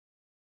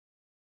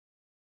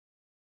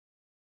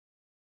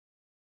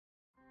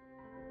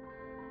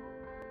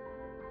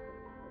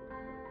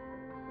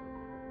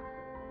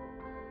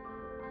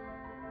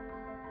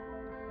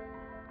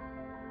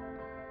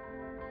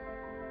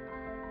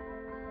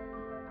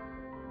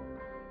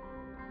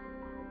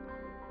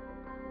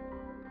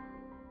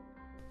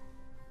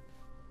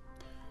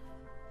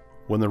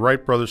When the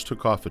Wright brothers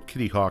took off at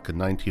Kitty Hawk in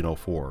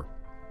 1904,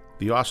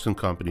 the Austin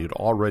Company had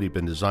already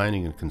been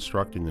designing and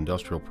constructing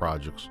industrial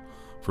projects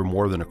for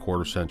more than a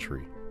quarter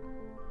century.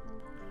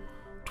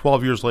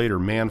 12 years later,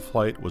 manned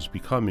flight was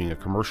becoming a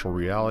commercial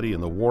reality,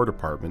 and the War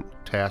Department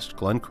tasked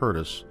Glenn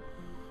Curtiss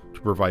to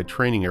provide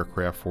training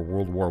aircraft for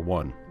World War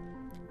I.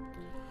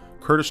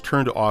 Curtiss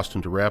turned to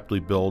Austin to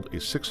rapidly build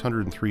a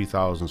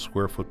 603,000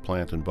 square foot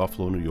plant in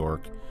Buffalo, New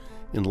York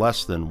in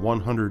less than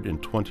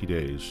 120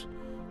 days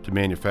to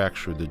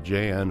manufacture the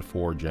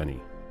JN-4 Jenny.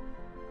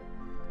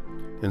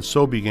 And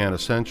so began a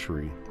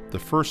century, the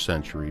first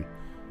century,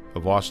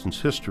 of Austin's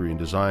history in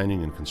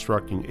designing and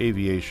constructing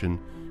aviation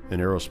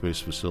and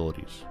aerospace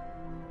facilities.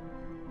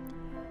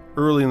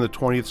 Early in the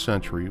 20th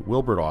century,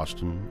 Wilbert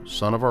Austin,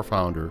 son of our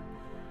founder,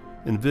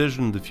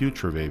 envisioned the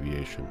future of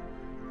aviation.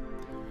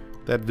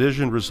 That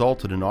vision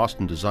resulted in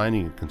Austin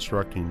designing and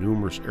constructing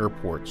numerous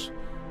airports,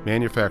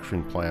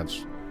 manufacturing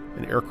plants,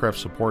 and aircraft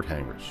support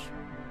hangars.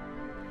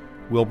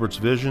 Wilbert's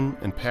vision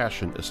and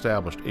passion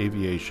established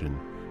aviation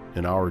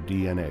in our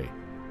DNA.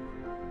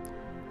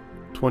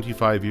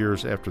 25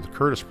 years after the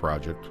Curtiss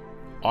project,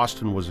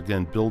 Austin was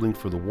again building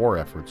for the war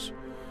efforts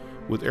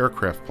with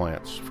aircraft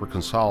plants for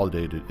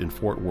Consolidated in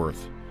Fort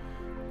Worth,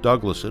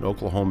 Douglas in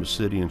Oklahoma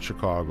City and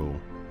Chicago,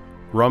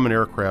 Grumman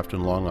Aircraft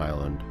in Long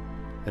Island,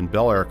 and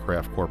Bell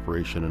Aircraft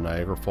Corporation in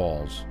Niagara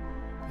Falls,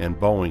 and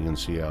Boeing in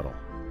Seattle.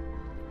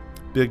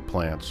 Big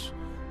plants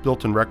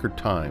built in record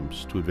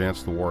times to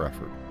advance the war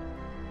effort.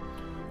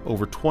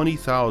 Over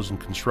 20,000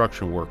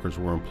 construction workers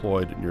were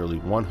employed at nearly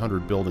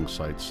 100 building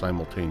sites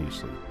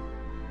simultaneously.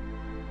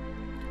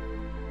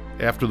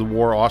 After the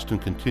war, Austin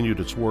continued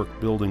its work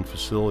building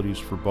facilities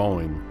for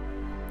Boeing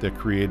that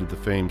created the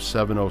famed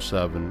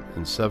 707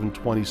 and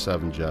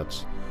 727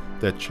 jets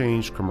that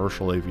changed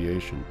commercial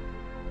aviation.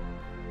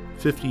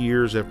 50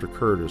 years after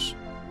Curtiss,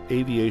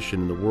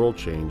 aviation in the world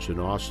changed,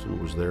 and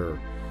Austin was there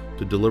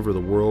to deliver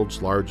the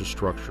world's largest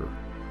structure,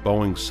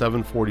 Boeing's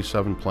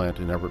 747 plant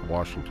in Everett,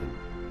 Washington.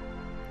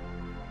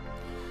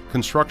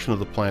 Construction of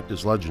the plant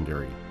is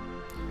legendary.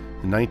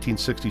 In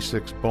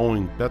 1966,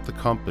 Boeing bet the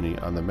company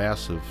on the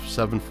massive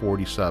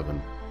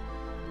 747,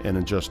 and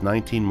in just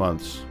 19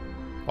 months,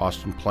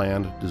 Austin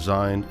planned,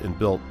 designed, and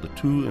built the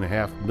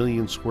 2.5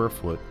 million square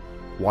foot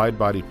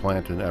wide-body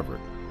plant in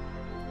Everett.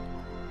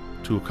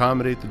 To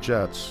accommodate the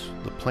jets,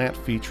 the plant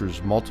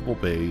features multiple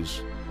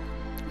bays,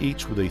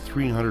 each with a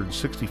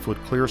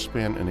 360-foot clear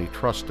span and a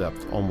truss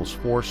depth almost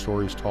 4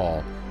 stories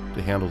tall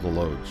to handle the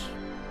loads.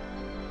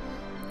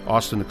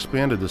 Austin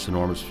expanded this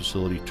enormous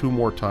facility 2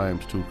 more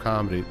times to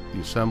accommodate the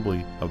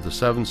assembly of the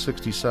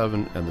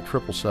 767 and the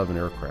 777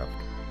 aircraft.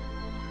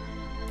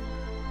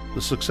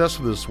 The success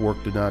of this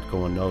work did not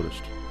go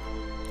unnoticed.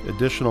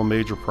 Additional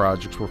major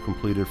projects were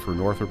completed for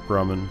Northrop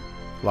Grumman,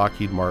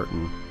 Lockheed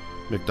Martin,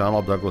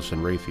 McDonnell Douglas,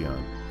 and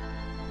Raytheon.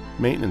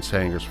 Maintenance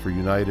hangars for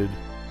United,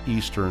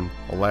 Eastern,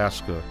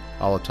 Alaska,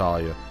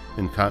 Alitalia,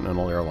 and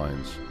Continental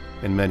Airlines,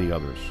 and many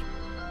others.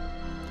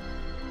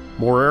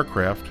 More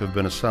aircraft have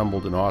been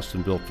assembled in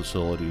Austin-built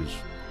facilities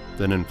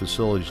than in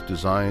facilities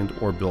designed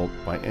or built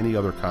by any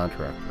other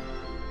contractor.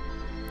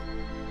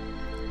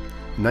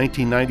 In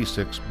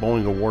 1996,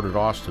 Boeing awarded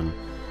Austin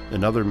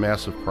another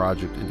massive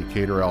project in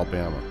Decatur,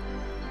 Alabama,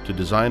 to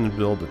design and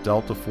build the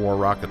Delta IV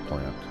rocket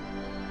plant,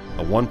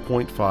 a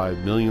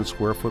 1.5 million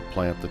square foot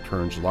plant that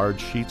turns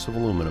large sheets of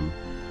aluminum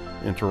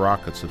into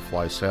rockets that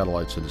fly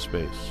satellites into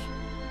space.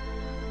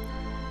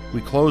 We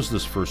closed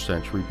this first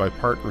century by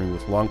partnering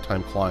with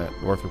longtime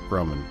client Northrop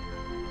Grumman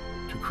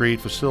to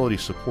create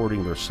facilities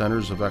supporting their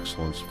centers of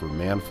excellence for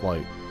manned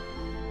flight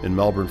in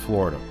Melbourne,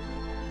 Florida,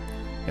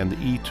 and the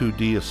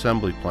E-2D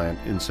assembly plant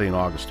in St.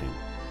 Augustine.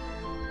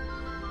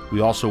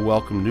 We also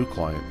welcomed new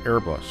client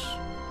Airbus,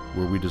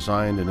 where we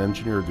designed and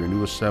engineered their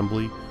new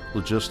assembly,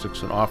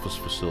 logistics, and office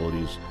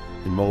facilities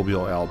in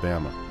Mobile,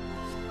 Alabama.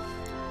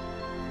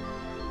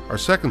 Our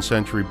second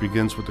century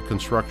begins with the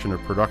construction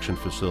of production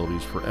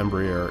facilities for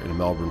Embraer in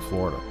Melbourne,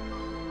 Florida.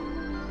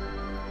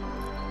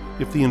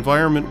 If the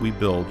environment we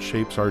build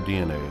shapes our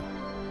DNA,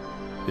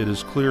 it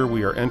is clear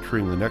we are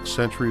entering the next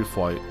century of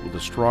flight with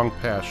a strong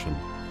passion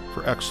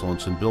for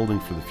excellence in building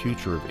for the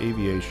future of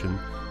aviation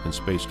and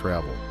space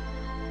travel.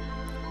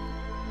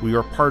 We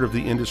are part of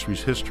the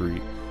industry's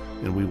history,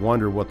 and we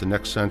wonder what the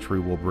next century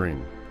will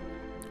bring.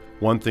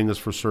 One thing is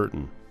for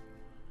certain: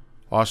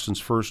 Austin's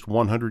first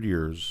 100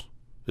 years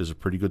is a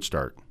pretty good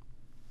start.